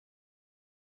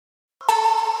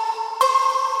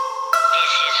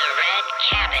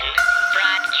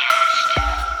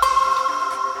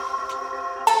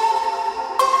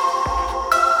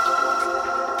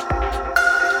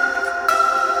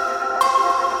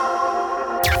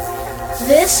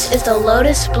This is the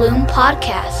Lotus Bloom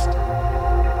Podcast.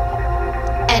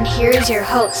 And here's your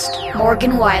host,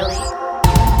 Morgan Wiley.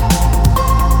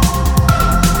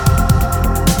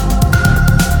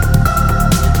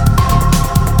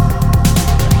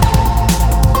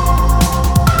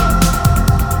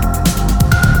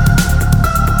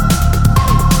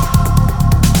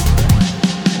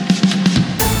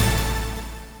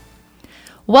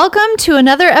 Welcome to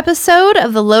another episode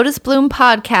of the Lotus Bloom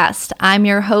Podcast. I'm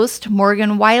your host,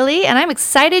 Morgan Wiley, and I'm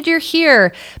excited you're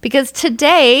here because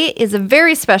today is a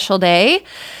very special day.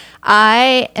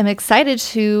 I am excited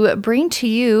to bring to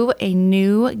you a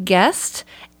new guest,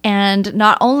 and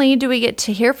not only do we get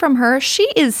to hear from her, she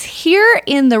is here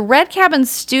in the Red Cabin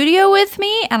studio with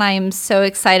me, and I am so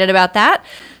excited about that.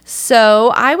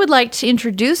 So I would like to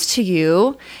introduce to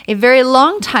you a very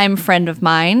longtime friend of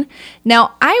mine.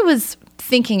 Now, I was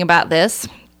thinking about this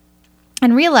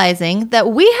and realizing that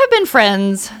we have been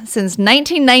friends since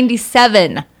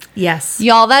 1997. Yes.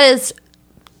 Y'all, that is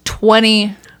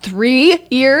 23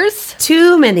 years.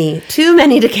 Too many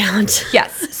to count.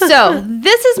 Yes. So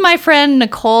this is my friend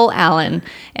Nicole Allen,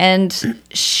 and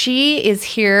she is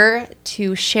here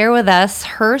to share with us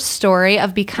her story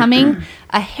of becoming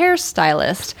a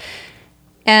hairstylist.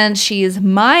 And she's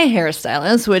my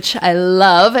hairstylist, which I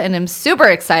love and am super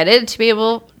excited to be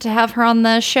able to have her on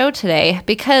the show today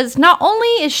because not only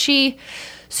is she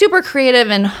super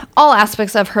creative in all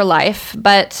aspects of her life,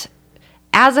 but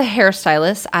as a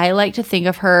hairstylist, I like to think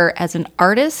of her as an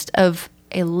artist of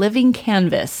a living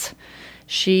canvas.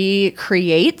 She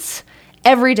creates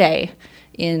every day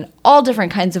in all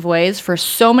different kinds of ways for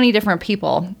so many different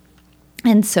people.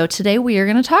 And so today we are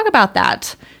going to talk about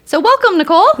that. So welcome,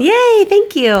 Nicole. Yay,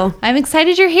 thank you. I'm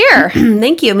excited you're here.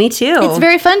 Thank you, me too. It's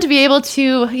very fun to be able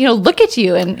to, look at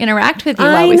you and interact with you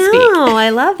while we speak. I know,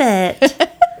 I love it.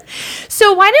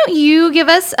 So why don't you give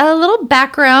us a little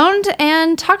background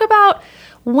and talk about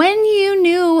when you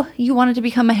knew you wanted to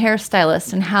become a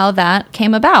hairstylist and how that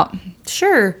came about?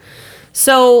 Sure.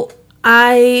 So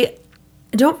I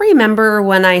don't remember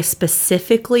when I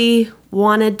specifically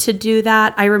wanted to do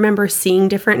that. I remember seeing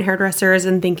different hairdressers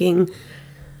and thinking,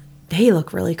 they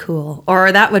look really cool,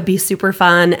 or that would be super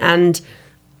fun. And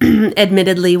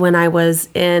admittedly, when I was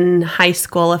in high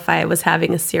school, if I was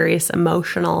having a serious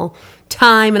emotional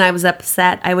time and I was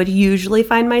upset, I would usually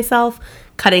find myself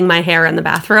cutting my hair in the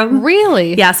bathroom.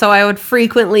 Really? Yeah, so I would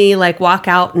frequently walk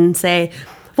out and say,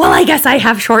 well, I guess I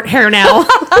have short hair now.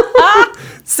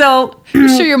 So I'm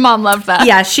sure your mom loved that.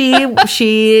 Yeah,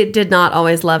 she did not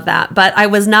always love that, but I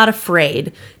was not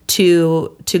afraid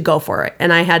to go for it.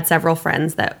 And I had several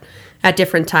friends that at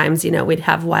different times, we'd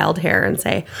have wild hair and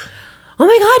say, oh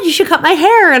my God, you should cut my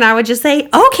hair. And I would just say,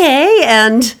 okay.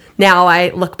 And now I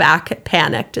look back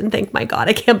panicked and think, my God,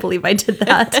 I can't believe I did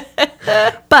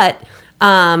that. But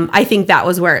I think that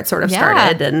was where it sort of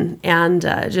started and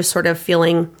just sort of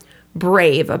feeling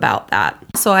brave about that.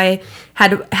 So I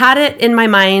had it in my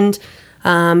mind,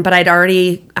 but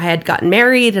I had gotten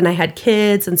married and I had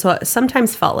kids. And so it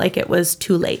sometimes felt like it was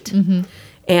too late. Mm-hmm.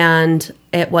 And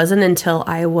it wasn't until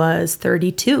I was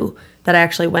 32 that I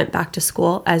actually went back to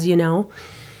school, as you know.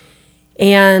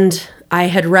 And I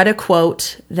had read a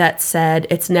quote that said,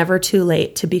 it's never too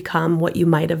late to become what you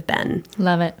might have been.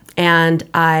 Love it. And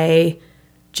I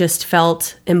just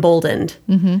felt emboldened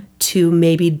to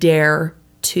maybe dare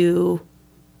to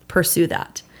pursue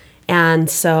that. And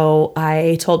so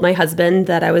I told my husband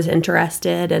that I was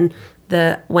interested and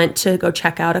went to go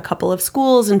check out a couple of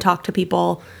schools and talk to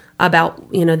people about,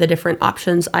 the different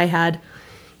options I had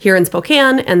here in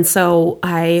Spokane. And so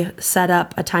I set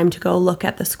up a time to go look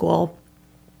at the school,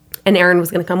 and Aaron was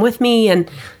going to come with me and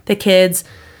the kids.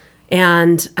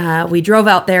 And we drove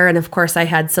out there, and of course I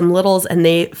had some littles, and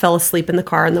they fell asleep in the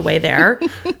car on the way there.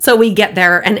 So we get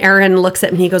there, and Aaron looks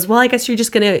at me, he goes, well, I guess you're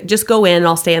just going to go in, and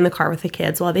I'll stay in the car with the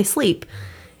kids while they sleep.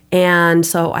 And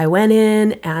so I went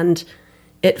in, and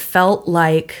it felt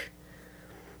like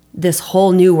this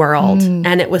whole new world.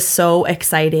 And it was so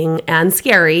exciting and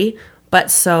scary, but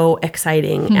so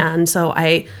exciting. And so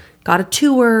I got a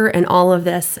tour and all of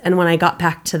this. And when I got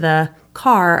back to the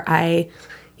car, I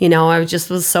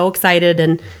was so excited,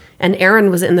 and Aaron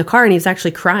was in the car and he was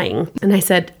actually crying. And I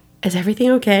said, is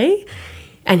everything okay?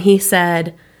 And he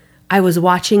said, I was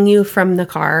watching you from the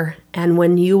car, and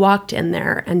when you walked in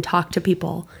there and talked to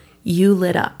people, you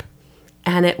lit up.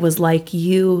 And it was like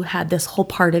you had this whole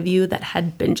part of you that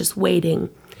had been just waiting.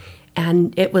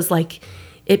 And it was like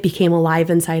it became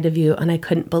alive inside of you. And I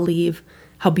couldn't believe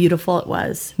how beautiful it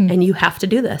was. And you have to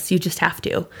do this. You just have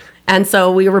to. And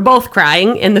so we were both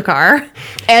crying in the car.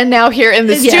 And now here in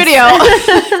the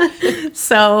studio.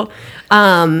 So,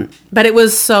 but it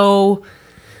was so,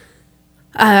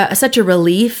 such a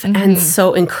relief and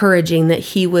so encouraging that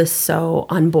he was so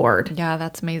on board. Yeah,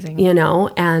 that's amazing. You know,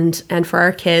 and for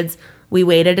our kids, we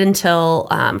waited until,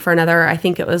 for another, I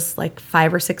think it was like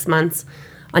 5 or 6 months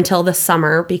until the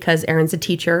summer, because Aaron's a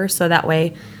teacher. So that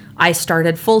way I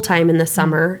started full time in the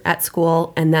summer at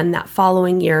school. And then that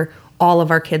following year, all of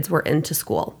our kids were into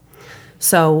school.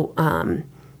 So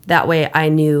that way I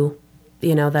knew,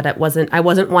 you know, that I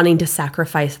wasn't wanting to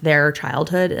sacrifice their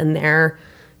childhood and their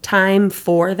time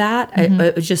for that.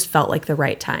 It just felt like the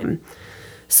right time.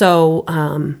 So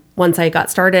once I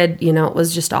got started, you know, it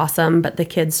was just awesome. But the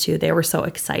kids too, they were so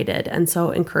excited and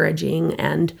so encouraging.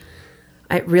 And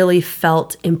it really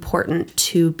felt important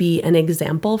to be an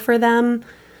example for them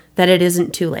that it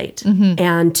isn't too late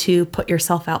and to put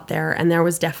yourself out there. And there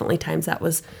was definitely times that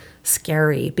was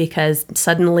scary, because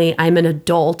suddenly I'm an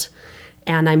adult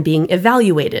and I'm being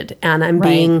evaluated and I'm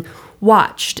being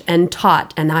watched and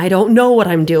taught, and I don't know what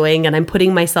I'm doing. And I'm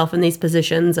putting myself in these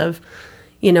positions of,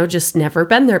 you know, just never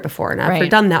been there before, never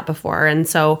done that before. And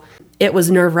so it was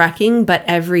nerve-wracking, but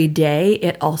every day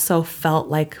it also felt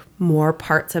like more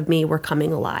parts of me were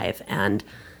coming alive and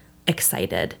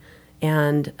excited.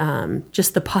 And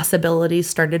just the possibilities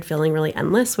started feeling really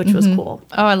endless, which was cool.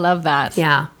 Oh, I love that.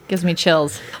 Yeah. Gives me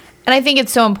chills. And I think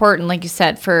it's so important, like you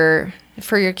said, for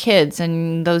your kids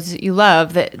and those that you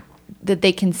love, that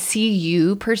they can see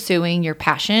you pursuing your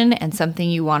passion and something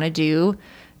you want to do,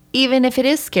 even if it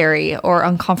is scary or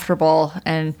uncomfortable,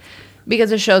 and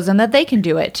because it shows them that they can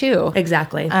do it too.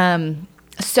 Exactly.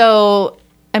 So,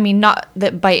 I mean, not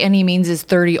that by any means is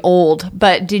 30 old,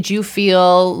 but did you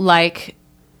feel like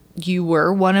you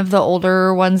were one of the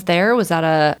older ones there? Was that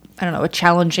a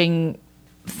challenging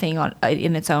thing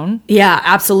in its own? Yeah,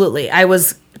 absolutely. I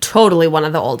was totally one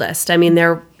of the oldest. I mean,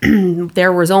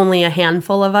 there was only a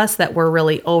handful of us that were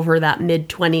really over that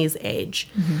mid-20s age.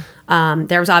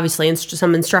 There was obviously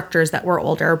some instructors that were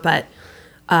older, but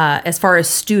as far as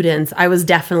students, I was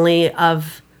definitely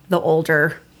of the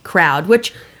older crowd,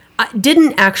 which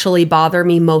didn't actually bother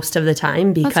me most of the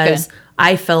time, because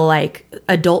I feel like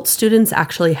adult students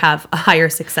actually have a higher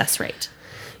success rate.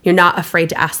 You're not afraid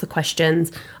to ask the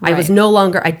questions. I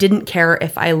didn't care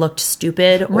if I looked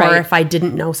stupid or if I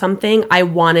didn't know something. I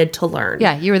wanted to learn.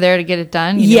 Yeah, you were there to get it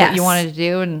done. You knew what you wanted to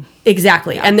do. And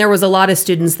exactly. Yeah. And there was a lot of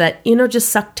students that, you know, just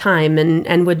sucked time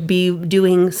and would be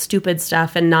doing stupid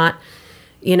stuff and not,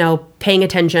 you know, paying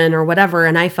attention or whatever.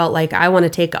 And I felt like I want to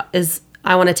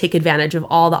take advantage of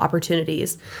all the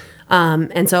opportunities.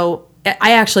 And so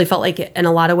I actually felt like in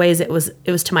a lot of ways it was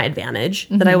to my advantage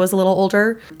that I was a little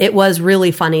older. It was really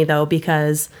funny though,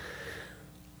 because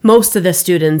most of the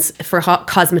students for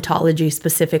cosmetology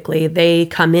specifically, they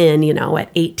come in, you know,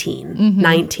 at 18,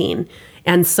 19.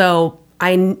 And so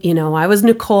I was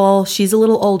Nicole, she's a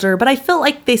little older, but I felt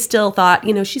like they still thought,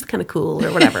 you know, she's kind of cool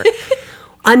or whatever.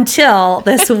 Until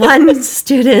this one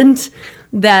student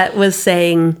that was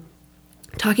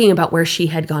talking about where she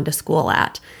had gone to school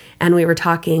at. And we were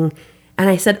talking, and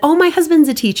I said, "Oh, my husband's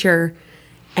a teacher."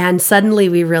 And suddenly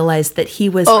we realized that he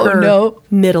was her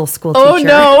middle school teacher. Oh,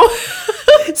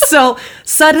 no. So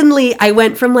suddenly I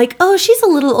went from like, "Oh, she's a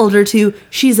little older," to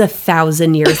she's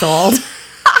 1,000 years old,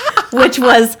 which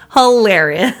was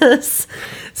hilarious.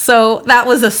 So that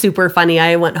was a super funny.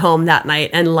 I went home that night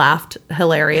and laughed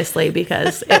hilariously,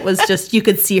 because it was just, you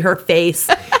could see her face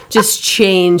just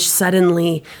change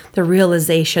suddenly. The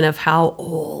realization of how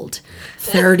old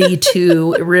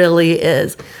 32 really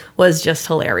was just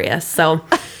hilarious. So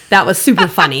that was super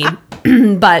funny.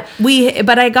 But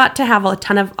I got to have a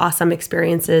ton of awesome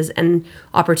experiences and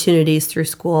opportunities through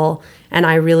school. And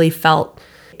I really felt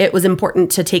it was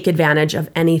important to take advantage of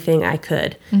anything I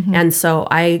could. And so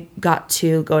I got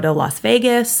to go to Las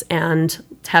Vegas and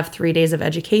have 3 days of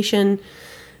education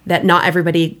that not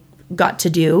everybody got to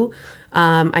do.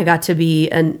 I got to be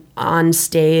an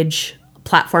on-stage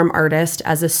platform artist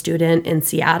as a student in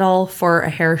Seattle for a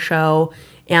hair show.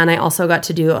 And I also got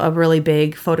to do a really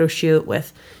big photo shoot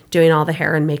with doing all the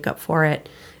hair and makeup for it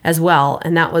as well.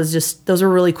 And that was just, those were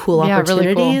really cool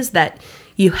opportunities really cool. That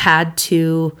you had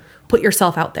to put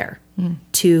yourself out there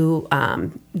to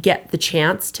get the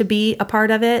chance to be a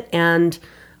part of it. And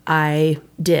I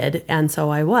did. And so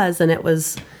I was, and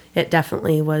it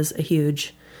definitely was a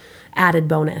huge added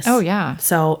bonus. Oh, yeah.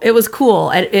 So it was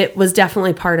cool. It was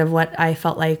definitely part of what I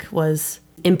felt like was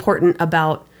important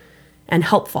about and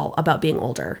helpful about being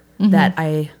older, that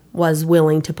I was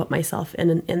willing to put myself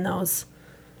in those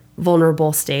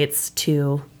vulnerable states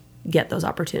to get those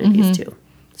opportunities too.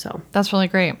 So That's really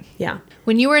great. yeah.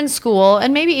 When you were in school,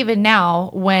 and maybe even now,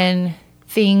 when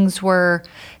things were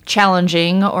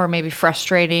challenging or maybe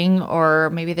frustrating, or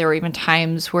maybe there were even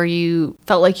times where you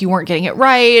felt like you weren't getting it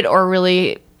right or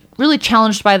really, really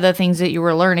challenged by the things that you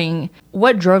were learning,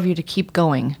 what drove you to keep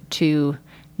going, to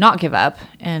not give up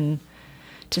and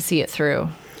to see it through?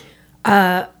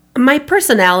 My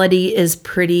personality is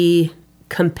pretty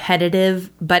competitive,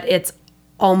 but it's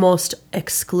almost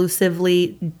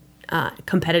exclusively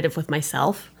competitive with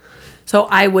myself. So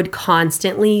I would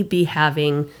constantly be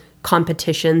having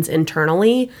competitions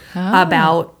internally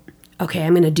about, okay,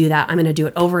 I'm going to do that. I'm going to do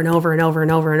it over and over and over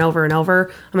and over and over and over.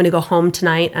 I'm going to go home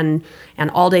tonight and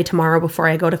all day tomorrow before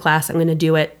I go to class, I'm going to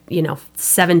do it,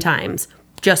 7 times,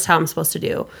 just how I'm supposed to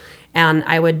do. And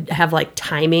I would have like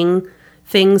timing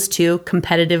things too,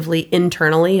 competitively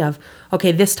internally of,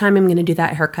 okay, this time I'm going to do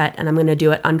that haircut and I'm going to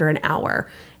do it under an hour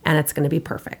and it's going to be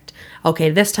perfect. Okay,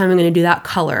 this time I'm going to do that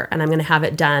color and I'm going to have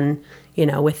it done,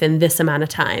 within this amount of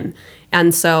time.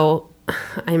 And so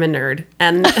I'm a nerd,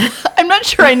 and I'm not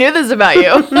sure I knew this about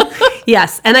you.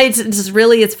 yes. And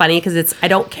it's funny because I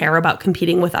don't care about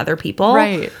competing with other people.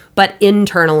 Right. But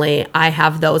internally, I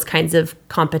have those kinds of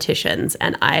competitions,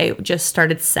 and I just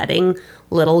started setting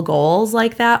little goals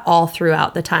like that all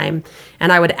throughout the time.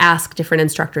 And I would ask different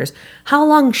instructors, how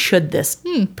long should this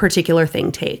particular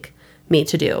thing take me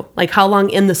to do? Like, how long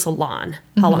in the salon?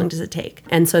 How long does it take?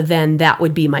 And so then that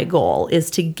would be my goal,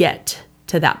 is to get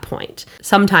to that point.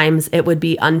 Sometimes it would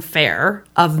be unfair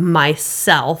of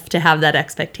myself to have that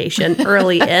expectation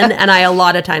early in. And I a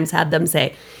lot of times had them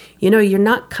say, you're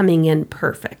not coming in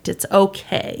perfect. It's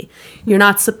okay. You're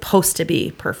not supposed to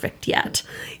be perfect yet,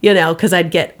 because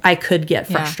I could get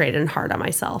frustrated and hard on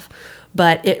myself.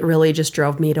 But it really just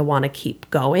drove me to want to keep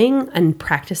going and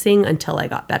practicing until I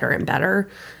got better and better.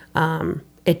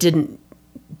 It didn't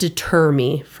deter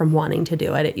me from wanting to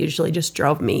do it. It usually just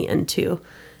drove me into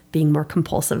being more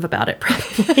compulsive about it,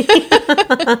 probably.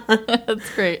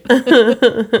 That's great.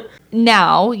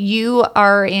 Now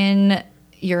you're in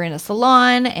a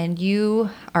salon and you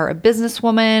are a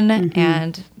businesswoman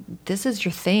and this is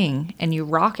your thing and you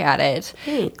rock at it.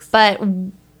 Thanks. But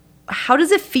how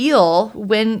does it feel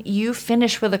when you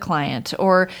finish with a client,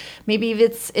 or maybe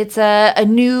if it's a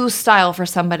new style for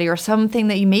somebody, or something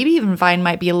that you maybe even find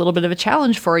might be a little bit of a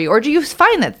challenge for you? Or do you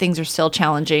find that things are still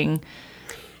challenging?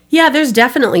 Yeah, there's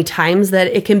definitely times that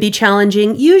it can be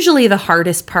challenging. Usually the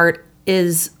hardest part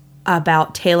is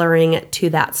about tailoring it to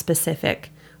that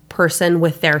specific person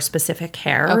with their specific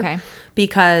hair. Okay.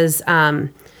 Because,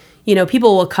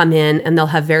 people will come in and they'll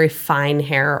have very fine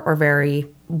hair or very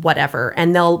whatever,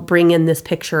 and they'll bring in this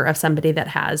picture of somebody that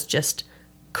has just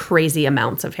crazy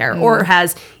amounts of hair or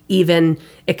has even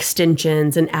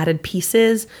extensions and added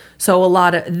pieces. So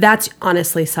that's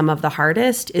honestly some of the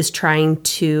hardest, is trying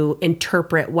to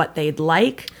interpret what they'd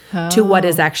like to what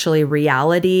is actually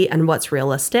reality and what's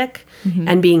realistic,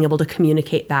 and being able to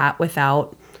communicate that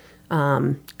without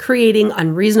creating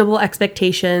unreasonable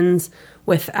expectations,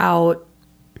 without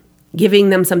giving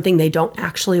them something they don't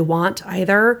actually want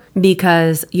either.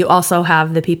 Because you also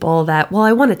have the people that, well,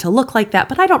 I want it to look like that,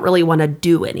 but I don't really want to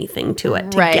do anything to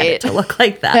it to get it to look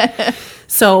like that.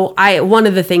 So one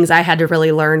of the things I had to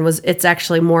really learn was it's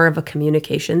actually more of a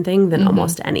communication thing than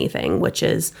almost anything, which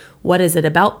is, what is it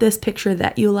about this picture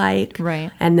that you like? Right.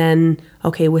 And then,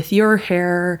 okay, with your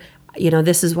hair,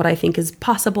 this is what I think is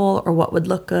possible or what would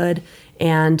look good,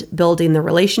 and building the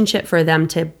relationship for them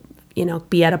to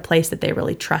be at a place that they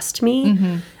really trust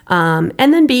me. And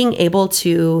then being able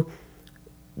to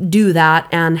do that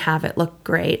and have it look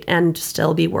great and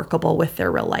still be workable with their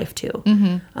real life too.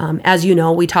 As you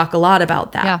know, we talk a lot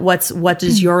about that. Yeah. What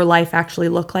does your life actually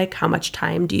look like? How much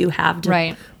time do you have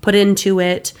to put into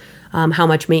it? How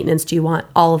much maintenance do you want?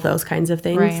 All of those kinds of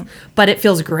things. Right. But it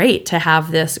feels great to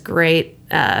have this great,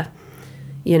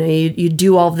 you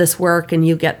do all of this work and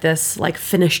you get this like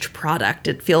finished product.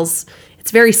 It's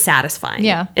very satisfying.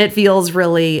 Yeah. It feels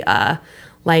really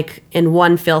like in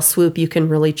one fell swoop, you can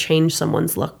really change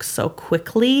someone's look so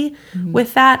quickly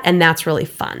with that. And that's really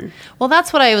fun. Well,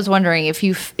 that's what I was wondering. If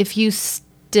you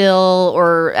still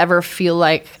or ever feel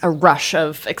like a rush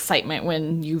of excitement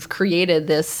when you've created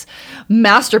this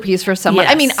masterpiece for someone.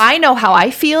 Yes. I mean, I know how I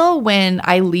feel when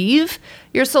I leave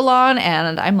your salon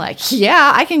and I'm like,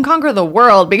 yeah, I can conquer the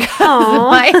world because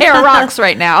my hair rocks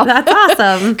right now. That's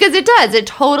awesome. Because it does. It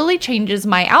totally changes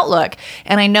my outlook.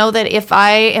 And I know that if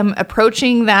I am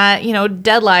approaching that,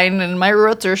 deadline and my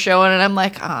roots are showing and I'm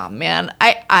like, oh man,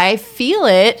 I feel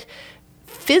it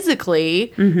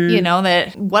physically,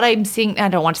 that what I'm seeing, I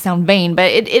don't want to sound vain,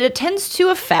 but it tends to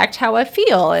affect how I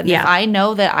feel. And if I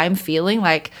know that I'm feeling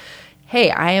like, hey,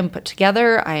 I am put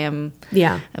together, I'm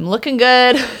looking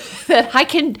good, that I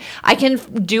can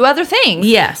do other things.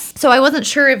 Yes. So I wasn't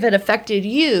sure if it affected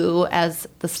you as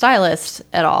the stylist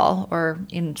at all or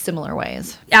in similar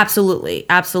ways. Absolutely.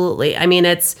 Absolutely. I mean,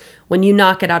 it's when you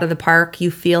knock it out of the park, you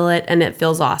feel it and it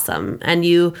feels awesome. And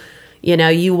you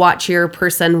watch your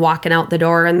person walking out the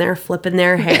door and they're flipping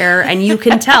their hair and you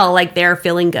can tell like they're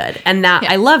feeling good. And that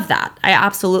I love that. I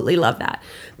absolutely love that,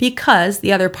 because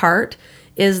the other part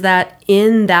is that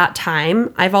in that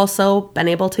time, I've also been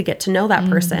able to get to know that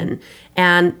person.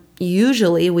 And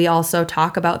usually we also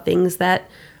talk about things that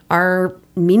are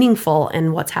meaningful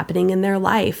and what's happening in their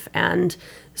life. And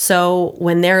so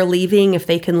when they're leaving, if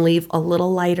they can leave a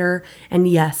little lighter, and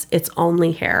yes, it's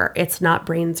only hair, it's not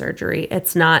brain surgery,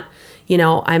 it's not,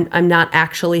 I'm not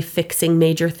actually fixing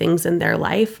major things in their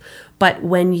life. But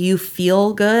when you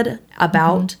feel good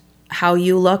about how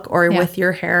you look or with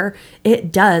your hair,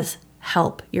 it does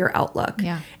help your outlook.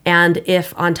 Yeah. And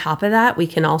if on top of that,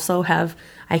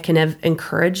 I can have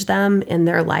encouraged them in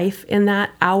their life in that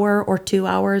hour or 2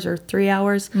 hours or 3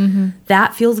 hours,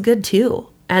 that feels good too.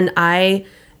 And I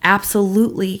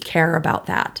absolutely care about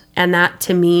that. And that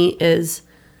to me is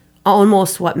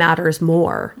almost what matters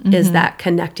more, is that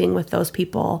connecting with those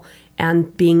people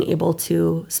and being able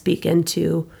to speak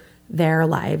into their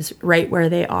lives right where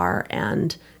they are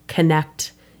and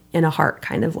connect in a heart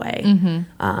kind of way.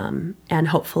 And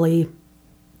hopefully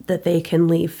that they can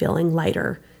leave feeling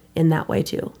lighter in that way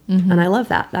too. And I love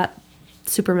that. That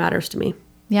super matters to me.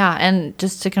 Yeah. And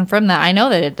just to confirm that, I know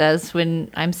that it does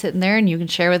when I'm sitting there and you can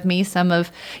share with me some of,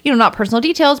 not personal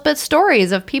details, but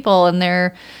stories of people and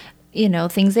their,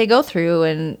 things they go through.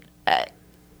 And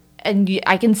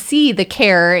I can see the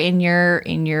care in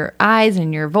your eyes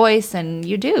and your voice, and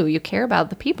you care about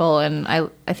the people. And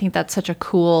I think that's such a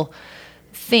cool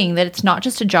thing, that it's not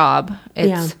just a job.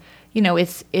 It's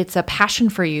it's a passion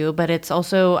for you, but it's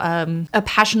also a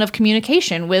passion of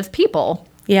communication with people.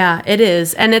 Yeah, it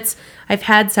is. And I've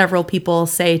had several people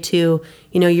say too,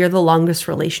 you're the longest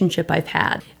relationship I've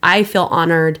had. I feel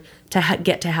honored to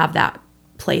get to have that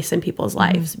place in people's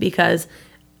lives, because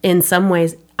in some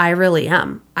ways I really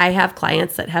am. I have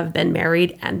clients that have been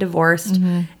married and divorced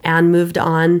and moved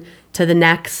on to the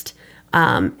next.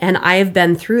 And I've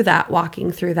been through that,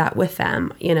 walking through that with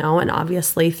them, and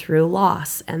obviously through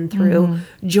loss and through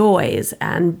joys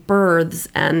and births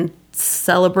and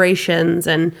celebrations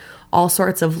and all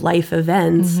sorts of life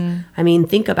events. I mean,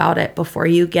 think about it. Before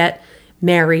you get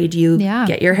married, you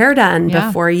get your hair done.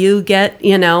 Before you get,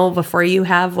 before you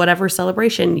have whatever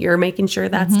celebration, you're making sure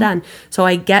that's done. So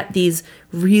I get these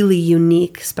really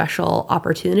unique, special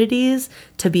opportunities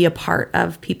to be a part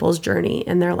of people's journey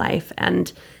in their life.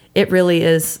 And it really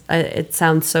is, it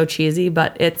sounds so cheesy,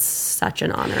 but it's such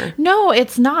an honor. No,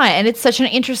 it's not. And it's such an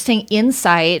interesting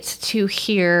insight to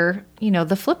hear,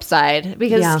 the flip side.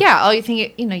 Because, all you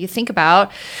think, you think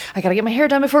about, I got to get my hair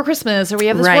done before Christmas, or we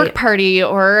have this work party,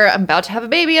 or I'm about to have a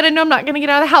baby and I know I'm not going to get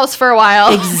out of the house for a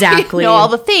while. Exactly. All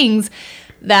the things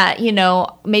that,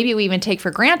 maybe we even take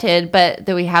for granted, but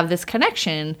that we have this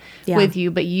connection with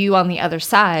you. But you on the other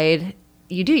side,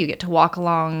 you get to walk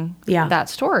along that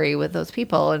story with those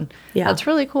people. And that's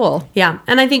really cool. Yeah.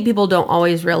 And I think people don't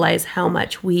always realize how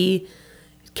much we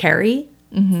carry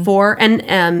for,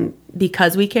 and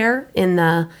because we care, in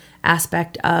the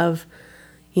aspect of,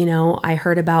 I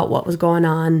heard about what was going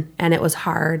on and it was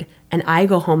hard. And I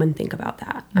go home and think about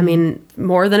that. I mean,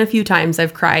 more than a few times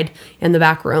I've cried in the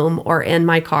back room or in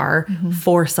my car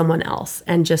for someone else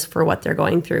and just for what they're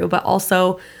going through, but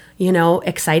also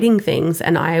exciting things.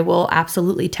 And I will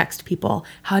absolutely text people,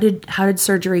 how did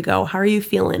surgery go? How are you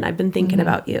feeling? I've been thinking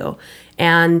about you,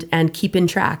 and keep in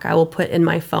track. I will put in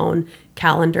my phone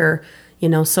calendar,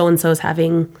 so-and-so's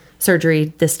having surgery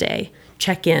this day,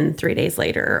 check in 3 days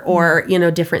later, or,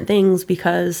 different things,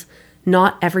 because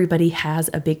not everybody has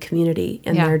a big community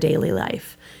in their daily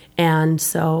life. And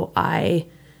so I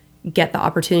get the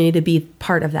opportunity to be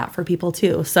part of that for people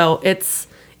too. So it's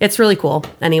really cool.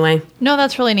 Anyway. No,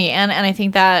 that's really neat. And I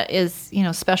think that is,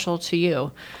 special to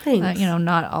you. Thanks.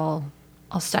 Not all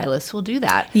stylists will do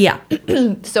that. Yeah.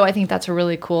 So I think that's a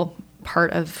really cool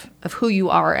part of who you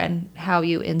are and how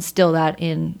you instill that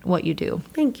in what you do.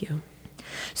 Thank you.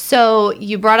 So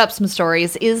you brought up some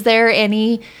stories. Is there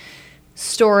any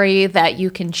story that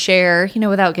you can share,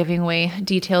 without giving away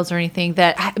details or anything,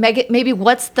 that maybe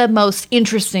what's the most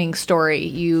interesting story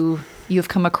you've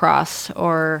come across?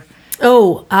 Or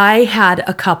Oh, I had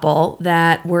a couple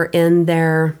that were in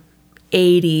their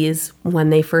 80s when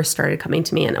they first started coming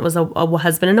to me, and it was a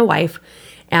husband and a wife,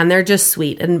 and they're just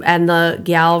sweet. And the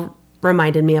gal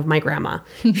reminded me of my grandma.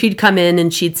 She'd come in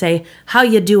and she'd say, "How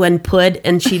you doing, Pud?"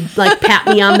 And she'd like pat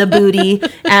me on the booty,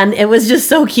 and it was just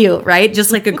so cute, right?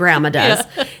 Just like a grandma does.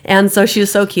 Yeah. And so she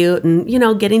was so cute, and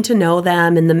getting to know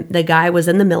them. And the guy was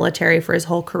in the military for his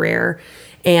whole career,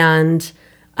 and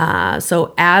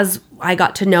so as I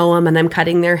got to know him and I'm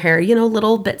cutting their hair,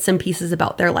 little bits and pieces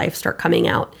about their life start coming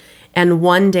out. And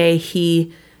one day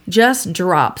he just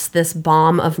drops this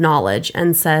bomb of knowledge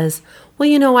and says,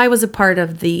 "Well, I was a part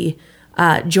of the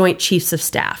Joint Chiefs of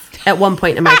Staff at one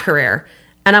point in my career."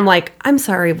 And I'm like, "I'm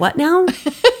sorry, what now?"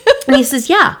 And he says,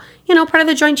 "Yeah, part of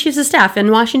the Joint Chiefs of Staff in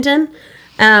Washington."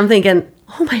 And I'm thinking,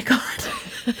 oh my God.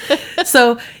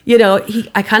 So,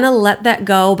 I kind of let that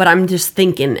go, but I'm just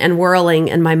thinking and whirling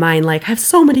in my mind, like, I have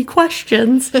so many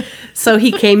questions. So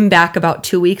he came back about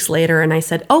 2 weeks later and I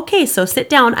said, "Okay, so sit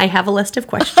down. I have a list of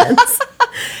questions."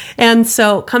 And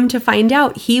so come to find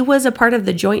out, he was a part of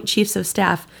the Joint Chiefs of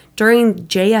Staff during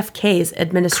JFK's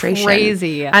administration.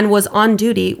 Crazy. And was on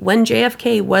duty when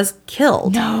JFK was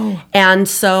killed. No. And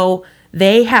so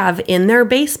they have in their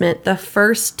basement the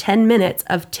first 10 minutes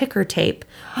of ticker tape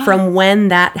from when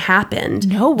that happened.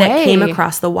 No way. That came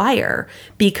across the wire.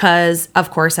 Because,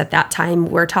 of course, at that time,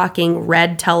 we're talking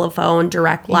red telephone,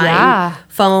 direct line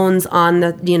phones on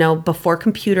the, before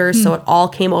computers. So it all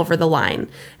came over the line.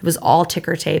 It was all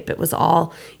ticker tape. It was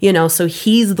all, so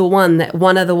he's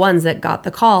one of the ones that got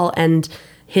the call. And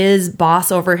his boss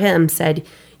over him said,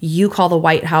 "You call the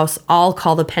White House, I'll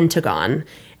call the Pentagon."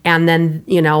 And then,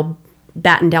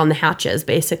 batten down the hatches,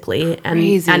 basically. And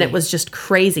it was just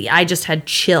crazy. I just had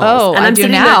chills. Oh, and I'm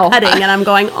sitting there cutting and I'm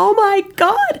going, oh my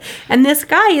God. And this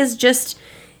guy is just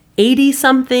 80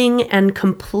 something and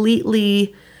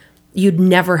completely, you'd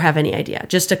never have any idea.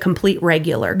 Just a complete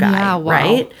regular guy,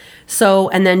 right? So,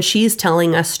 and then she's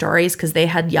telling us stories because they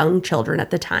had young children at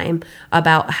the time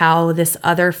about how this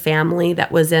other family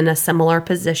that was in a similar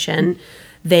position,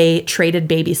 they traded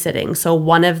babysitting. So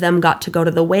one of them got to go to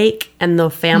the wake and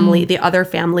the other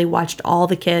family watched all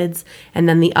the kids, and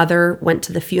then the other went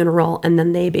to the funeral and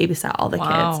then they babysat all the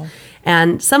kids.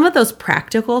 And some of those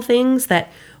practical things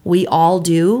that we all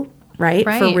do, right?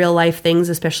 For real life things,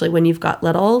 especially when you've got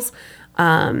littles,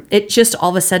 it just all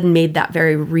of a sudden made that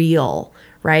very real,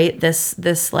 right?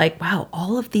 This like, wow,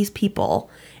 all of these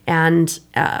people and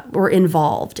were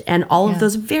involved, and all of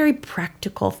those very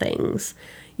practical things,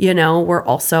 were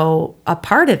also a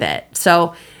part of it.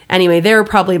 So anyway, they were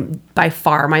probably by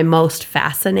far my most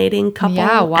fascinating couple.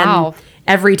 Yeah, wow. And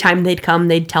every time they'd come,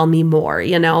 they'd tell me more.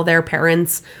 Their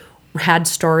parents had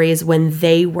stories when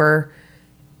they were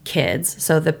kids.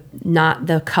 So not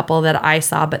the couple that I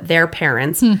saw, but their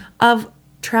parents of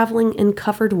traveling in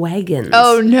covered wagons.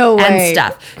 Oh, no way. And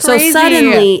stuff. Crazy. So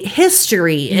suddenly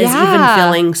history is even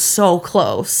feeling so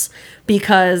close.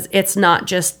 Because it's not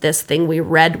just this thing we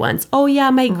read once. Oh, yeah,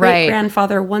 my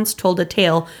great-grandfather once told a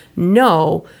tale.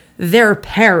 No, their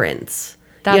parents.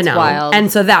 That's wild.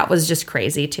 And so that was just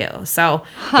crazy, too. So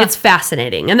it's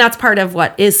fascinating. And that's part of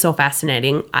what is so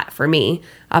fascinating for me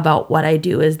about what I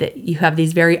do, is that you have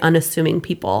these very unassuming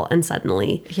people, and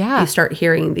suddenly you start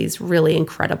hearing these really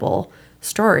incredible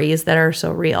stories that are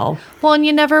so real. Well, and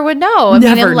you never would know.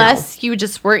 Unless you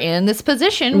just were in this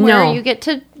position where you get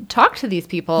to talk to these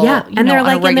people. Yeah, and they're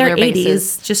like in their 80s,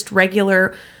 basis. just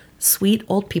regular, sweet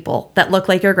old people that look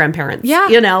like your grandparents. Yeah.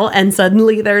 And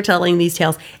suddenly they're telling these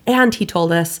tales. And he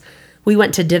told us, we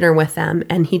went to dinner with them,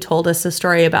 and he told us a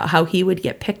story about how he would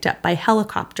get picked up by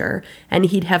helicopter, and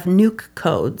he'd have nuke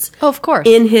codes. Oh, of course.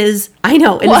 In his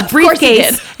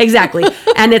briefcase. Exactly.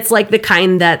 And it's like the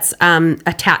kind that's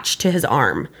attached to his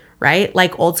arm, right?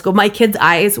 Like old school. My kids'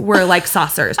 eyes were like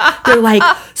saucers. They're like,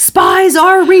 spies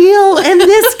are real, and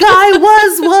this guy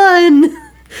was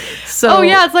one. So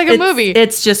it's like a movie.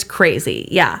 It's just crazy.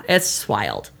 Yeah, it's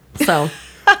wild. So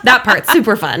that part's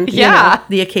super fun. Yeah.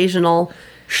 The occasional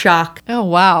shock. Oh,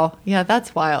 wow. Yeah,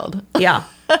 that's wild. Yeah.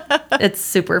 It's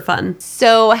super fun.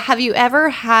 So have you ever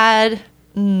had,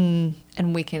 and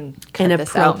we can cut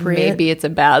this out, maybe it's a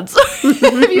bad story.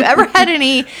 Have you ever had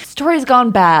any stories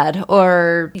gone bad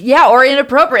or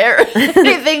inappropriate,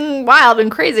 anything wild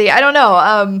and crazy? I don't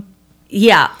know.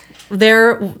 Yeah.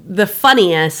 The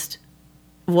funniest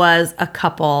was a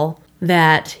couple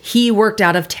that he worked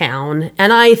out of town,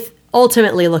 and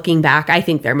ultimately, looking back, I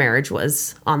think their marriage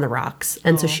was on the rocks.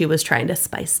 And so she was trying to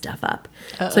spice stuff up.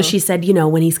 So she said,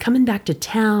 when he's coming back to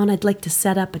town, I'd like to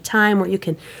set up a time where you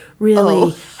can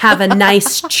really have a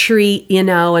nice treat,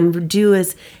 and do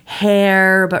his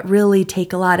hair, but really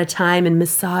take a lot of time and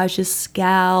massage his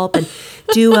scalp and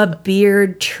do a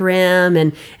beard trim.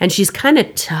 And she's kind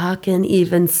of talking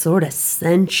even sort of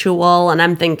sensual. And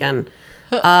I'm thinking,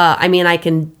 I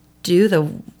can do the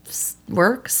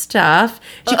work stuff.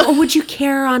 She goes, would you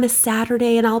care on a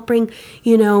Saturday? And I'll bring,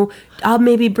 I'll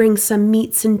maybe bring some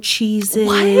meats and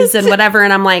cheeses and whatever.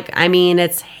 And I'm like,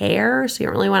 it's hair, so you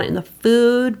don't really want it in the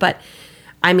food. But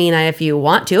if you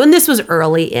want to. And this was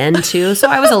early in too, so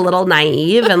I was a little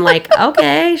naive and like,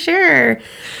 okay, sure.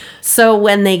 So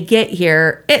when they get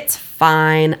here, it's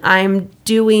fine. I'm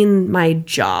doing my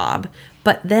job.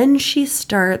 But then she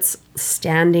starts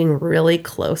standing really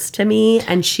close to me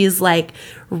and she's like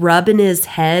rubbing his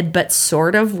head, but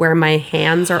sort of where my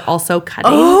hands are also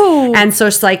cutting. Oh. And so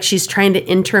it's like she's trying to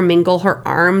intermingle her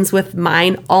arms with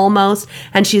mine almost.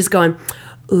 And she's going,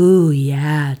 ooh,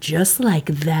 yeah, just like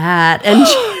that. And,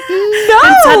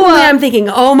 and suddenly I'm thinking,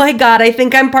 oh my God, I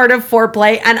think I'm part of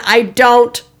foreplay and I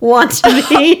don't want to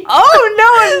be. Oh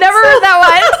no, I've never heard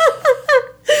that one.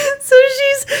 So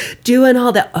she's doing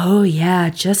all the, oh yeah,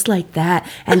 just like that.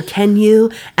 And can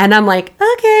you? And I'm like,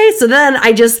 okay. So then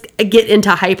I just get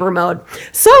into hyper mode.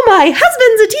 So my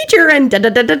husband's a teacher and da da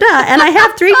da da da. And I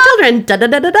have 3 children, da da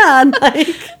da da da. And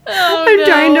like, I'm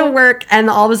trying to work. And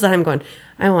all of a sudden I'm going,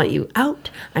 I want you out.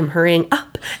 I'm hurrying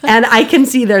up. And I can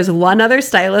see there's one other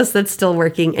stylist that's still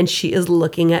working. And she is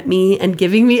looking at me and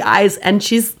giving me eyes. And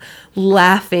she's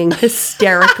laughing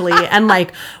hysterically and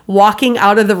like walking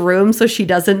out of the room so she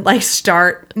doesn't like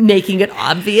start making it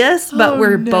obvious. But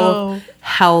we're both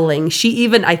howling. She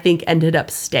even, I think, ended up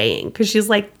staying because she's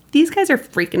like, these guys are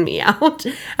freaking me out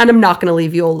and I'm not going to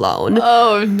leave you alone.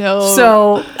 Oh, no.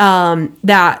 So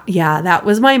that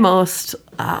was my most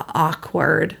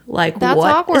awkward. Like, that's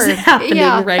what awkward. is happening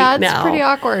right now? That's pretty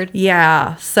awkward.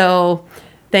 Yeah. So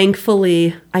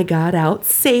thankfully, I got out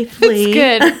safely.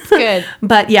 It's good.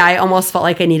 But yeah, I almost felt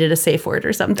like I needed a safe word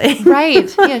or something.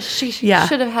 Right. Yeah, she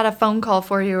should have had a phone call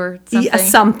for you or something. Yeah,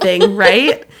 something,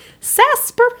 right?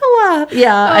 Sarsaparilla.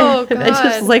 Yeah. Oh, God. I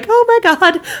just was like, oh my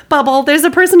God, bubble. There's a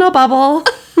personal bubble.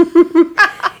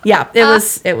 Yeah,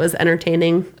 it was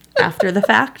entertaining after the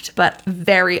fact, but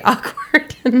very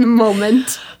awkward in the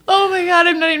moment. Oh my God,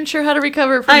 I'm not even sure how to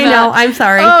recover from that. I know, I'm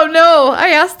sorry. Oh no, I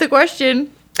asked the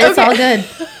question. It's all good.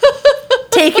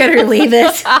 Take it or leave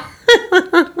it.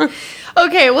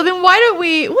 Okay, well then why don't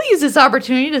we'll use this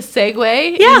opportunity to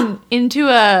segue into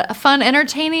a fun,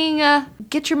 entertaining,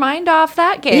 get your mind off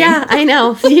that game. Yeah, I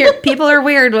know. People are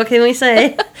weird. What can we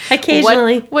say?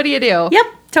 Occasionally. What do you do? Yep,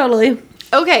 totally.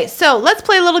 Okay, so let's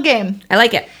play a little game. I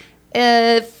like it.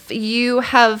 If you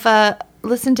have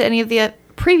listened to any of the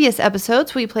previous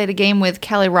episodes, we played a game with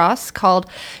Callie Ross called,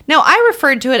 now I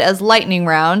referred to it as Lightning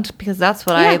Round because that's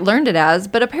what I learned it as,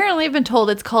 but apparently I've been told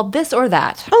it's called This or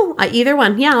That. Oh, either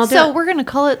one. Yeah, I'll do it. So we're going to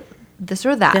call it This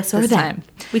or That this time.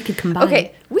 We could combine.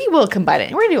 Okay, we will combine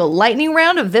it. We're going to do a lightning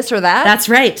round of This or That. That's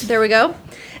right. There we go.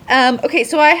 Okay,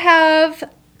 so I have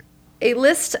a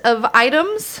list of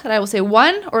items, and I will say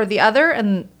one or the other,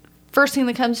 and first thing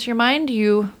that comes to your mind,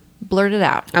 you blurt it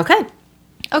out.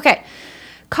 Okay.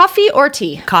 Coffee or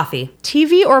tea? Coffee.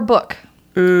 TV or book?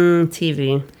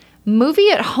 TV.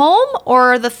 Movie at home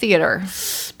or the theater?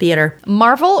 Theater.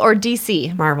 Marvel or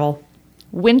DC? Marvel.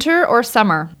 Winter or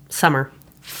summer? Summer.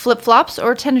 Flip-flops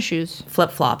or tennis shoes?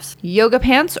 Flip-flops. Yoga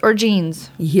pants or jeans?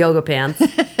 Yoga pants.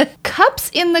 Cups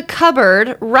in the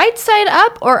cupboard, right side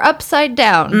up or upside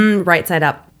down? Right side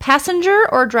up. Passenger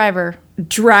or driver?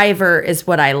 Driver is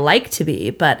what I like to be,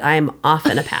 but I'm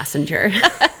often a passenger.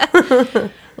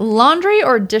 Laundry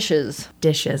or dishes?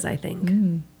 Dishes, I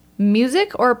think.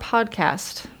 Music or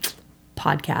podcast?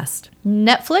 Podcast.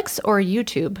 Netflix or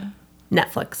YouTube?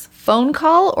 Netflix. Phone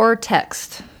call or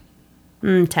text?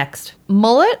 Text.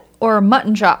 Mullet or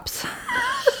mutton chops?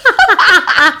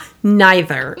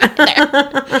 Neither.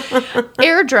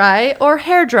 Air dry or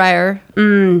hair dryer?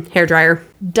 Hair dryer.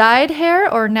 Dyed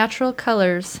hair or natural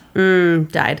colors?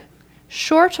 Dyed.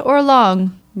 Short or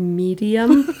long?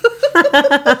 Medium.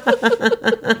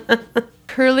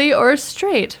 Curly or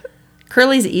straight?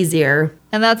 Curly's easier.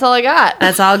 And that's all I got.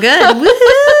 That's all good.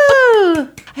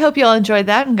 Woohoo! I hope you all enjoyed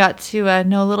that and got to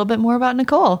know a little bit more about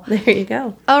Nicole. There you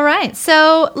go. All right,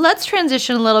 so let's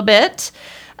transition a little bit.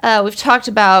 We've talked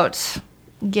about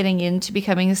getting into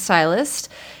becoming a stylist.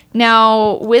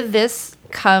 Now, with this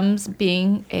comes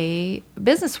being a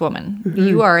businesswoman.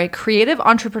 You are a creative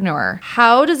entrepreneur.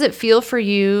 How does it feel for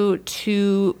you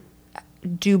to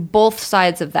do both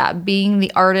sides of that, being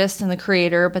the artist and the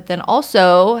creator, but then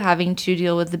also having to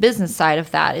deal with the business side of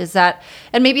that. Is that,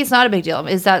 and maybe it's not a big deal,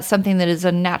 is that something that is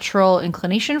a natural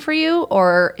inclination for you,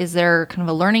 or is there kind of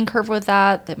a learning curve with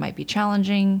that might be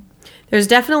challenging? There's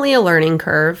definitely a learning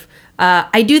curve.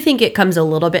 I do think it comes a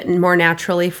little bit more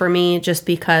naturally for me, just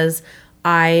because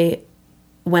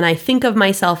when I think of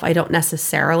myself, I don't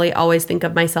necessarily always think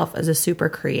of myself as a super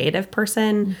creative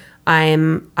person.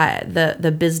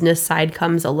 The business side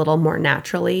comes a little more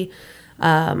naturally.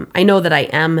 I know that I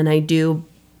am, and I do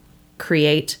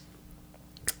create,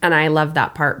 and I love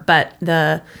that part. But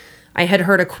I had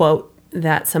heard a quote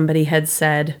that somebody had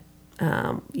said,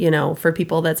 for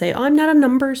people that say, "Oh, I'm not a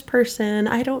numbers person.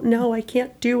 I don't know. I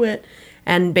can't do it."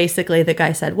 And basically the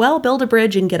guy said, "Well, build a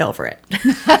bridge and get over it."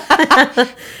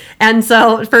 And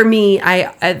so for me,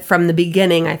 I from the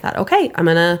beginning, I thought, okay, I'm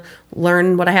going to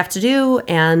learn what I have to do.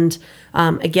 And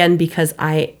again, because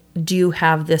I do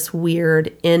have this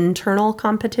weird internal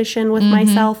competition with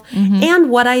myself. And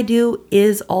what I do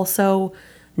is also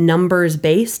numbers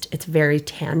based. It's very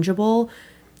tangible.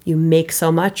 You make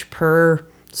so much per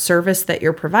service that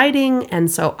you're providing. And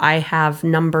so I have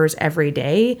numbers every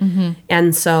day.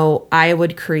 And so I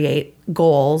would create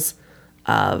goals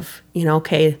of,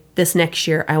 okay, this next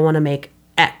year I want to make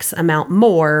X amount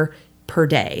more per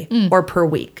day or per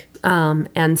week.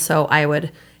 And so I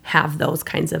would have those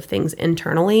kinds of things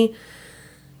internally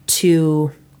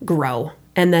to grow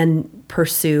and then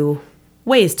pursue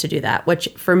ways to do that, which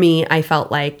for me, I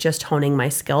felt like just honing my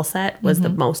skill set was the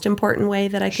most important way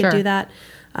that I could do that.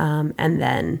 And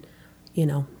then,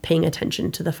 paying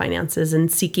attention to the finances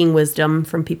and seeking wisdom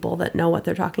from people that know what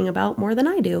they're talking about more than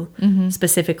I do,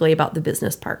 specifically about the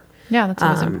business part. Yeah, that's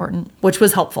always important. Which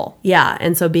was helpful. Yeah.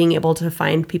 And so being able to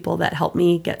find people that helped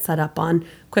me get set up on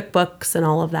QuickBooks and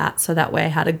all of that. So that way I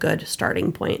had a good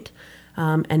starting point,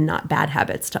 and not bad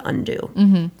habits to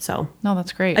undo. So no,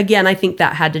 that's great. Again, I think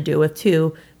that had to do with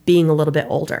too, being a little bit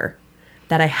older,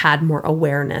 that I had more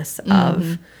awareness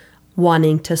of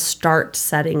wanting to start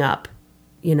setting up,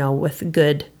 with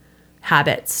good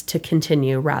habits to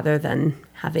continue rather than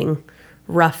having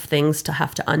rough things to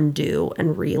have to undo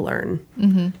and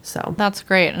relearn. So that's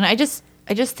great. And I just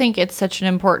think it's such an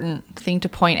important thing to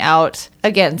point out.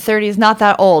 Again, 30 is not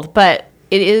that old, but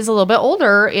it is a little bit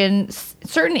older in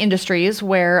certain industries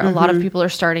where a lot of people are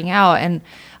starting out. And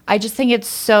I just think it's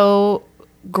so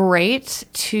great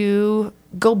to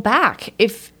go back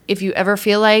if you ever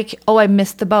feel like, oh, I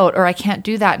missed the boat, or I can't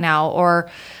do that now, or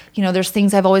there's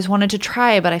things I've always wanted to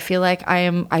try, but I feel like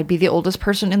I'd be the oldest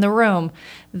person in the room.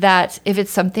 That if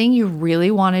it's something you really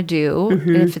want to do,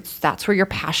 and if that's where your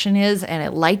passion is and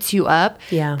it lights you up,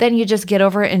 then you just get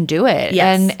over it and do it.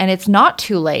 Yes. And it's not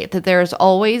too late, that there's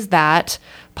always that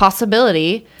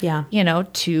possibility,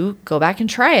 to go back and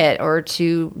try it or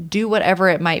to do whatever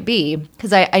it might be.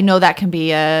 Because I know that can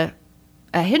be a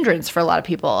hindrance for a lot of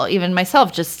people, even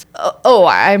myself. Just,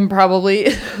 I'm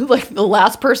probably like the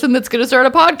last person that's going to start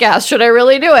a podcast. Should I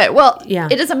really do it? Well,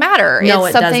 it doesn't matter. No,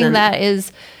 it's it something doesn't. That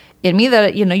is in me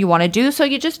that, you want to do. So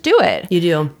you just do it. You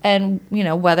do. And,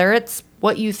 whether it's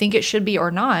what you think it should be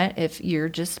or not, if you're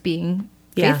just being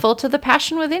faithful to the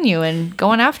passion within you and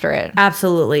going after it.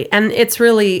 Absolutely. And it's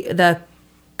really the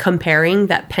comparing,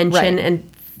 that penchant and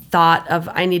thought of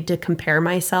I need to compare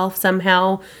myself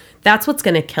somehow. That's what's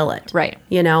going to kill it. Right.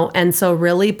 And so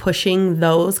really pushing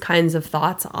those kinds of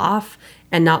thoughts off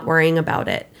and not worrying about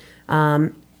it.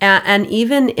 And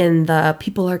even in the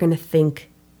people are going to think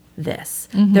this.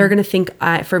 They're going to think,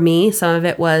 for me, some of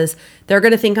it was they're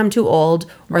going to think I'm too old,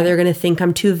 or they're going to think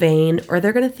I'm too vain, or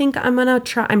they're going to think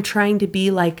I'm trying to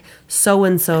be like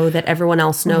so-and-so that everyone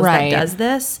else knows that does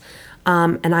this.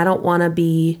 And I don't want to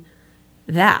be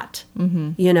that,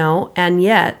 and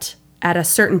yet at a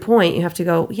certain point you have to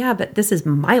go, yeah, but this is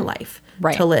my life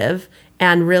to live.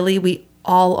 And really we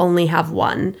all only have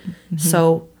one.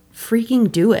 So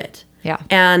freaking do it. Yeah.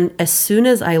 And as soon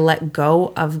as I let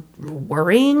go of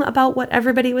worrying about what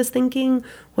everybody was thinking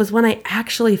was when I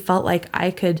actually felt like I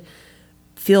could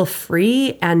feel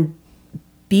free and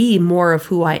be more of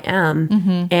who I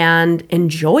am and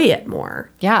enjoy it more.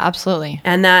 Yeah, absolutely.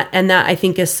 And that I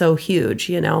think is so huge,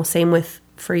 same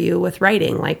for you with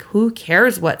writing. Like, who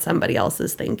cares what somebody else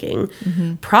is thinking?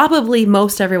 Probably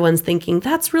most everyone's thinking,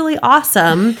 that's really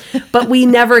awesome, but we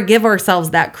never give ourselves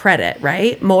that credit,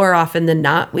 right? More often than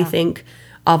not, we think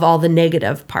of all the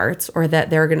negative parts, or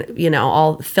that they're going to,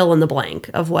 all fill in the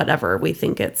blank of whatever we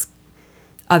think it's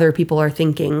other people are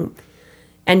thinking.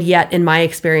 And yet, in my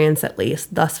experience, at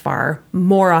least thus far,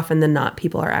 more often than not,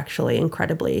 people are actually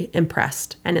incredibly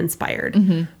impressed and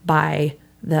inspired by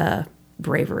the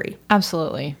bravery.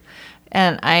 Absolutely.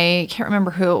 And I can't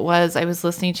remember who it was I was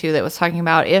listening to that was talking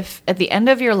about if at the end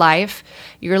of your life,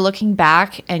 you're looking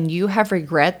back and you have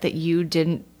regret that you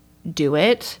didn't do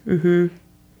it,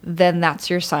 then that's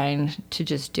your sign to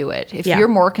just do it. If you're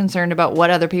more concerned about what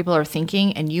other people are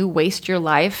thinking and you waste your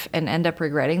life and end up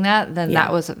regretting that, then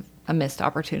that was a missed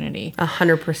opportunity.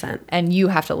 100%. And you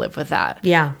have to live with that.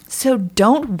 Yeah. So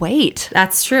don't wait.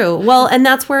 That's true. Well, and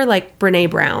that's where like Brene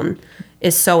Brown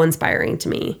is so inspiring to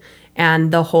me.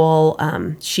 And the whole,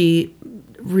 she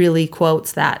really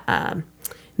quotes that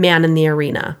man in the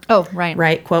arena. Oh, right.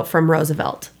 Right? Quote from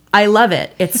Roosevelt. I love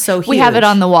it. It's so huge. We have it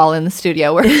on the wall in the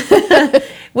studio.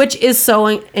 Which is so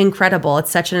incredible. It's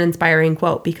such an inspiring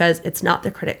quote because it's not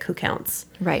the critic who counts.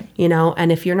 Right. You know, and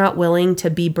if you're not willing to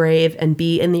be brave and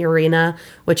be in the arena,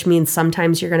 which means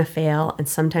sometimes you're going to fail and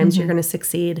sometimes you're going to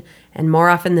succeed. And more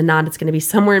often than not, it's going to be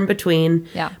somewhere in between.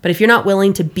 Yeah. But if you're not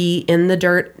willing to be in the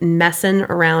dirt, messing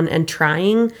around and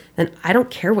trying, then I don't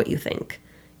care what you think.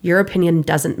 Your opinion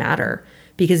doesn't matter.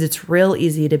 Because it's real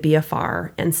easy to be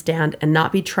afar and stand and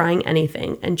not be trying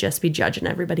anything and just be judging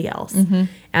everybody else.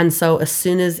 And so as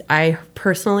soon as I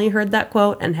personally heard that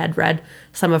quote and had read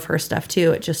some of her stuff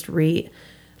too, it just lit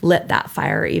that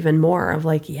fire even more of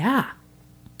like, yeah,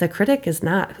 the critic is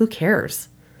not, who cares?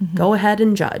 Go ahead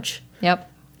and judge. Yep.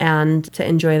 And to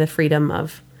enjoy the freedom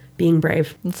of being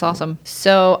brave. That's awesome.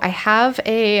 So I have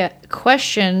a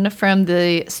question from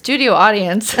the studio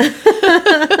audience. My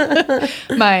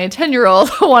 10-year-old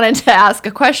wanted to ask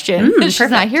a question. She's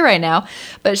not here right now,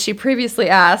 but she previously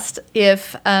asked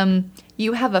if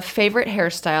you have a favorite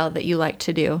hairstyle that you like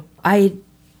to do. I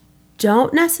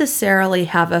don't necessarily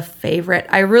have a favorite.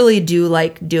 I really do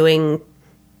like doing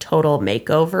total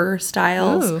makeover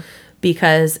styles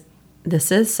because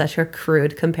this is such a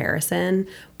crude comparison,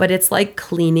 but it's like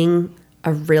cleaning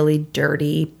a really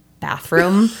dirty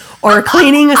bathroom or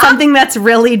cleaning something that's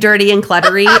really dirty and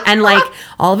cluttery, and like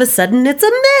all of a sudden it's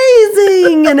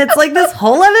amazing and it's like this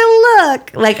whole other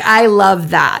look. Like I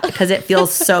love that because it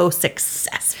feels so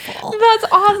successful. That's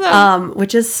awesome.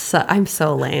 Which is I'm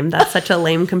so lame. That's such a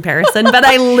lame comparison, but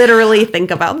I literally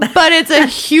think about that. But it's a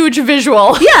huge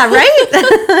visual. Yeah,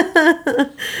 right?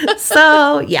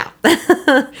 So, yeah.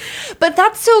 But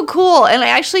that's so cool. And I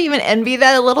actually even envy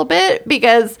that a little bit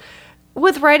because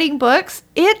with writing books,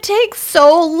 it takes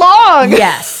so long.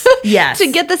 Yes. Yes. To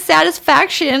get the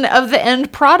satisfaction of the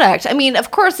end product. I mean,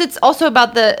 of course, it's also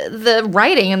about the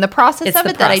writing and the process of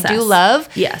it that I do love.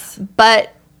 Yes.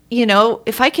 But, you know,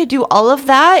 if I could do all of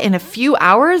that in a few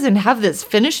hours and have this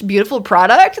finished, beautiful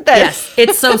product. Yes.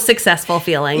 It's so successful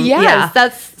feeling. Yes. Yeah.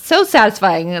 That's so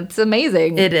satisfying. It's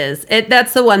amazing. It is.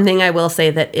 That's the one thing I will say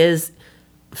that is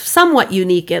somewhat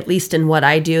unique, at least in what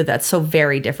I do, that's so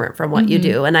very different from what you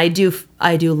do. And I do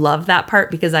love that part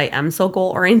because I am so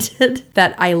goal oriented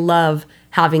that I love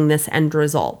having this end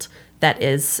result that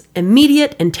is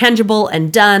immediate and tangible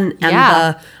and done.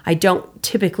 And I don't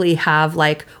typically have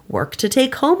like work to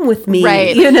take home with me,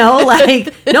 right. You know, like,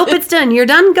 nope, it's done. You're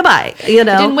done. Goodbye. You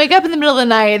know, I didn't wake up in the middle of the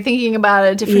night thinking about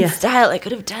a different style I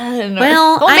could have done.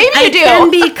 Well, maybe I you do.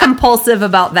 can be compulsive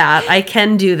about that. I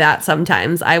can do that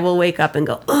sometimes. I will wake up and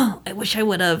go, oh, I wish I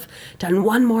would have done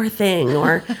one more thing.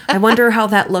 Or I wonder how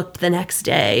that looked the next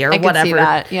day or I could whatever. see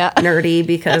that. Yeah. Nerdy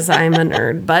because I'm a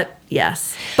nerd. But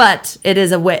yes, but it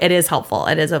is it is helpful.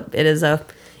 It is a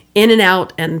in and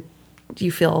out and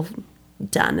you feel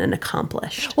done and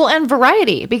accomplished. Well, and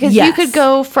variety, because you could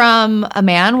go from a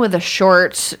man with a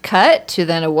short cut to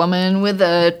then a woman with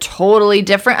a totally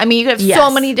different, I mean, you could have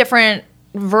so many different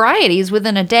varieties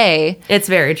within a day. It's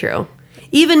very true.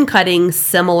 Even cutting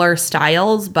similar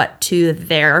styles, but to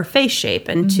their face shape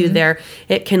and to their,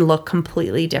 it can look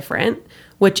completely different,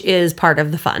 which is part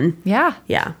of the fun. Yeah.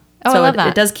 Yeah. Oh, so I love that.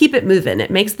 It does keep it moving. It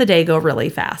makes the day go really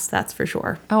fast. That's for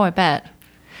sure. Oh, I bet.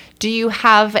 Do you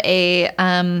have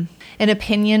an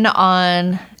opinion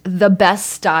on the best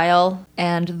style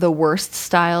and the worst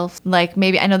style? Like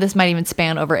maybe, I know this might even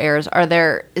span over eras.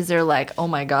 Is there like, oh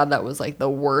my God, that was like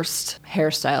the worst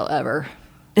hairstyle ever?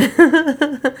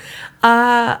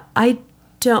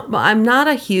 I'm not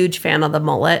a huge fan of the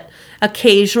mullet.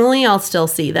 Occasionally I'll still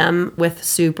see them with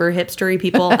super hipstery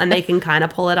people and they can kind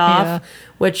of pull it off,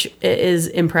 which is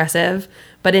impressive.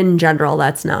 But in general,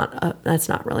 that's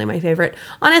not really my favorite.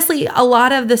 Honestly, a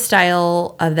lot of the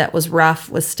style that was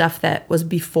rough was stuff that was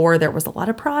before there was a lot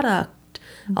of product.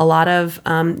 A lot of,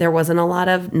 there wasn't a lot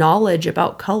of knowledge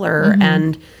about color.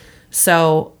 And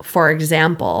so, for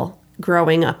example,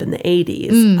 growing up in the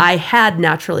 80s, I had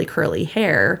naturally curly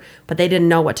hair, but they didn't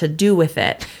know what to do with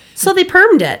it. So they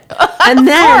permed it. And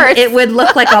then it would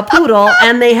look like a poodle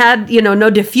and they had,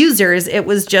 no diffusers. It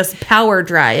was just power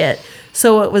dry it.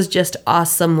 So it was just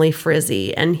awesomely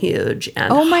frizzy and huge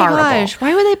and Oh my horrible. gosh.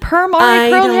 Why would they perm all I my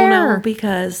curled don't hair? know,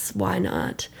 because why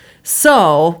not?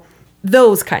 So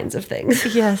those kinds of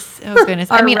things. Yes. Oh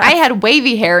goodness. I mean, I had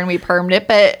wavy hair and we permed it,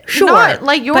 but Sure. not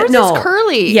like yours but no, is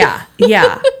curly. Yeah,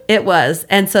 it was.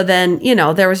 And so then,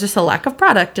 there was just a lack of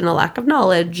product and a lack of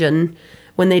knowledge. And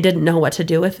when they didn't know what to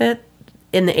do with it,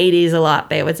 in the 80s a lot,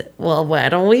 they would say, well, why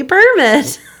don't we perm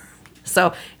it?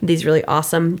 So these really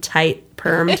awesome, tight,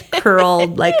 permed,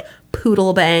 curled, like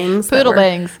poodle bangs. Poodle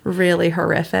bangs. Really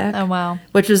horrific. Oh, wow.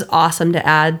 Which was awesome to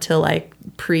add to like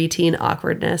preteen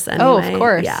awkwardness anyway. Oh, of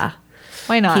course. Yeah.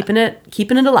 Why not? Keeping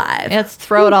it alive. Let's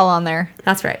throw it all on there.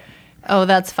 That's right. Oh,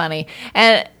 that's funny.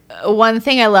 And one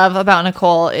thing I love about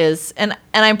Nicole is, and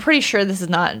I'm pretty sure this is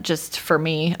not just for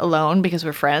me alone because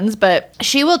we're friends, but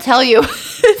she will tell you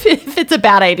if it's a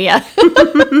bad idea.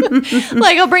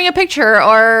 Like I'll bring a picture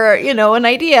or, an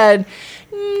idea. And,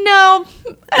 no,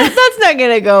 that's not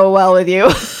going to go well with you.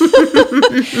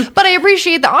 But I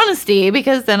appreciate the honesty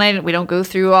because then we don't go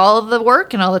through all of the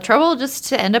work and all the trouble just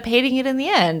to end up hating it in the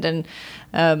end.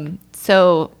 And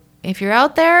so if you're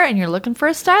out there and you're looking for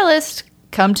a stylist,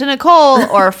 come to Nicole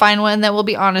or find one that will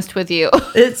be honest with you.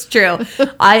 It's true.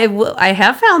 I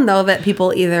have found, though, that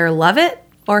people either love it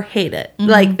or hate it. Mm-hmm.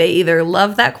 Like, they either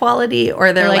love that quality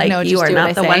or they're like, no, you are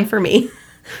not the one for me.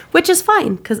 Which is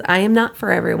fine, because I am not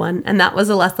for everyone. And that was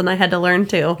a lesson I had to learn,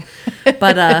 too.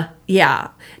 But, yeah.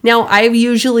 Now, I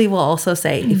usually will also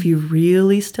say, if you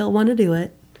really still want to do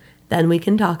it, then we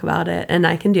can talk about it and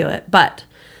I can do it. But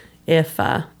if,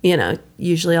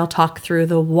 usually I'll talk through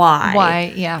the why.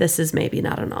 Why, yeah. This is maybe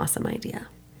not an awesome idea.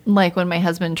 Like when my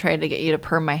husband tried to get you to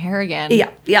perm my hair again.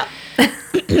 Yeah.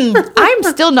 I'm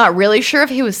still not really sure if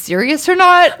he was serious or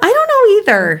not. I don't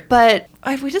know either. But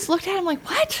we just looked at him like,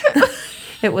 what?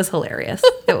 It was hilarious.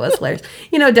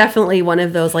 Definitely one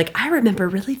of those, like, I remember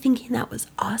really thinking that was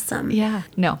awesome. Yeah.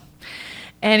 No.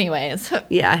 Anyways.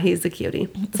 Yeah, he's a cutie.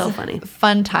 So funny.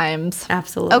 Fun times.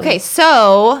 Absolutely. Okay,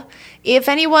 so if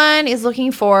anyone is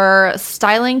looking for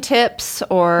styling tips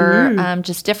or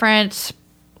just different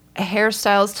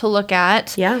hairstyles to look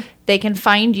at, they can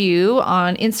find you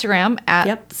on Instagram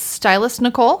at Stylist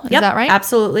Nicole. Is that right?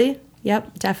 Absolutely.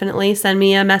 Yep, definitely. Send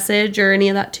me a message or any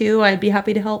of that too. I'd be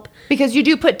happy to help. Because you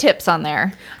do put tips on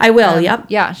there. I will, yep.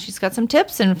 Yeah, she's got some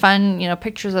tips and fun,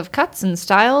 pictures of cuts and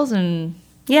styles and...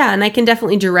 Yeah, and I can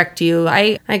definitely direct you.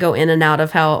 I go in and out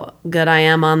of how good I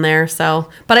am on there,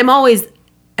 but I'm always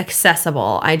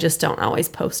accessible. I just don't always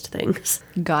post things.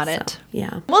 Got it. So,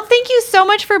 yeah. Well, thank you so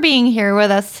much for being here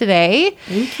with us today.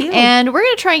 Thank you. And we're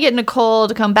going to try and get Nicole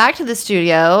to come back to the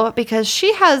studio because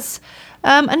she has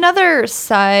another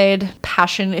side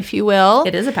passion, if you will.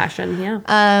 It is a passion,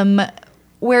 yeah.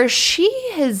 Where she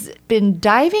has been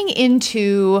diving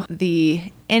into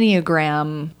the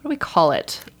Enneagram, what do we call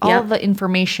it? All of the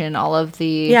information, all of the...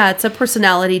 Yeah, it's a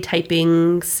personality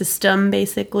typing system,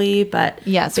 basically, but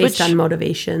based on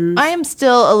motivations. I am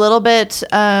still a little bit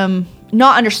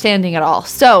not understanding at all.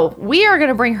 So we are going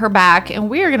to bring her back, and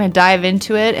we are going to dive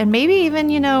into it, and maybe even,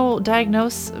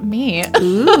 diagnose me.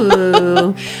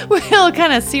 Ooh. We'll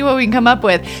kind of see what we can come up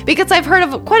with. Because I've heard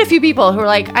of quite a few people who are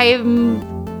like, I'm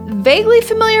vaguely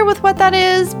familiar with what that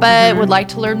is, but would like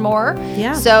to learn more.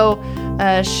 Yeah. So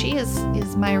she is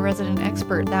my resident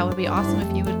expert. That would be awesome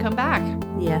if you would come back.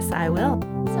 Yes, I will.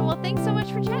 So, well, thanks so much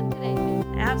for chatting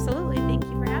today. Absolutely. Thank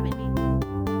you for having me.